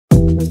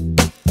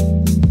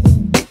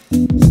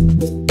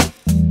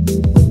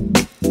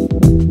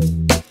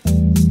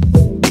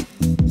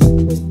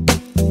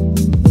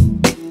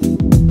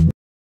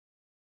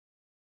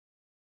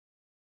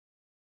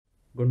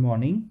Good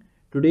morning.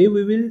 Today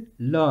we will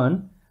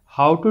learn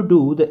how to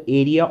do the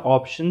area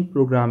option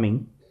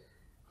programming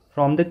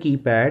from the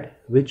keypad,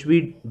 which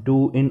we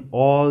do in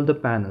all the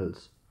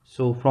panels.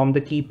 So from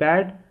the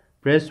keypad,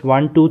 press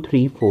 1, 2,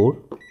 3, 4.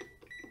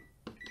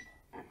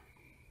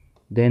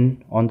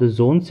 Then on the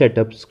zone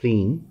setup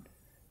screen,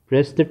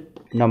 press the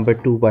number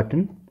 2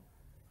 button.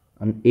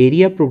 On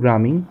area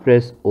programming,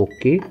 press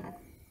OK.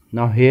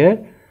 Now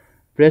here,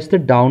 press the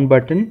down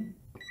button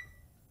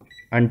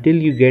until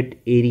you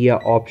get area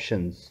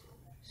options.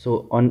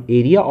 So on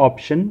area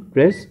option,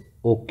 press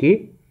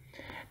OK.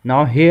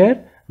 Now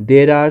here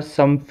there are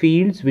some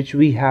fields which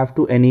we have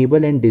to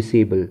enable and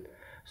disable.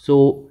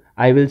 So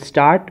I will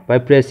start by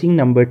pressing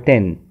number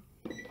 10.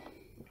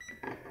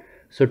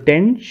 So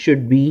 10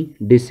 should be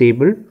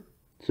disabled.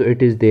 So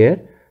it is there.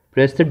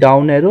 Press the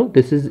down arrow.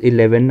 This is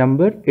 11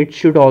 number. It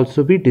should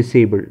also be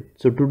disabled.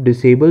 So to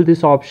disable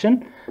this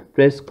option,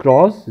 press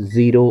cross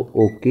 0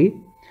 OK.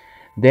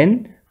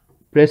 Then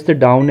press the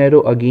down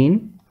arrow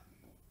again.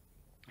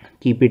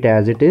 Keep it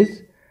as it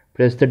is.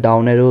 Press the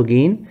down arrow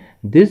again.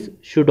 This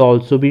should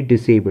also be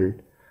disabled.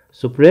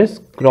 So press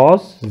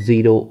cross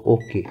 0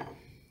 OK.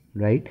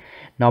 Right.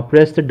 Now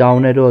press the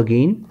down arrow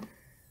again.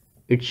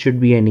 It should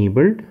be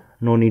enabled.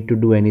 No need to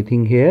do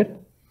anything here.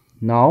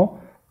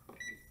 Now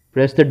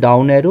press the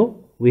down arrow.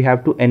 We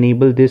have to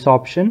enable this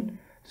option.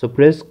 So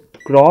press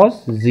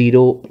cross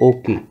 0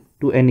 OK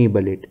to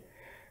enable it.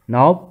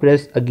 Now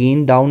press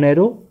again down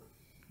arrow.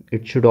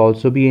 It should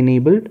also be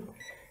enabled.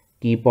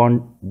 Keep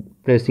on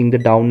pressing the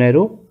down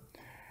arrow.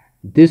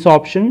 This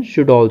option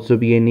should also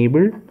be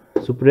enabled.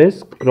 So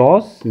press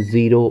cross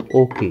 0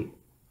 OK.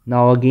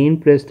 Now again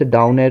press the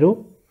down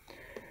arrow.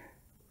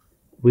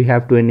 We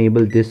have to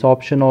enable this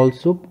option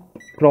also.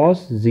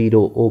 Cross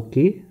 0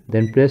 OK.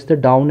 Then press the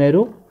down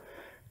arrow.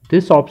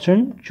 This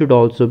option should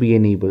also be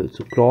enabled.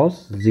 So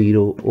cross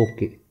 0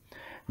 OK.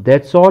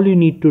 That's all you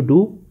need to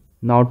do.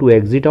 Now to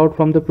exit out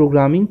from the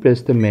programming,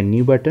 press the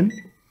menu button.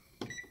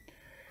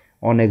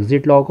 On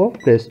exit log off,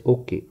 press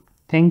OK.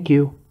 Thank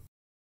you.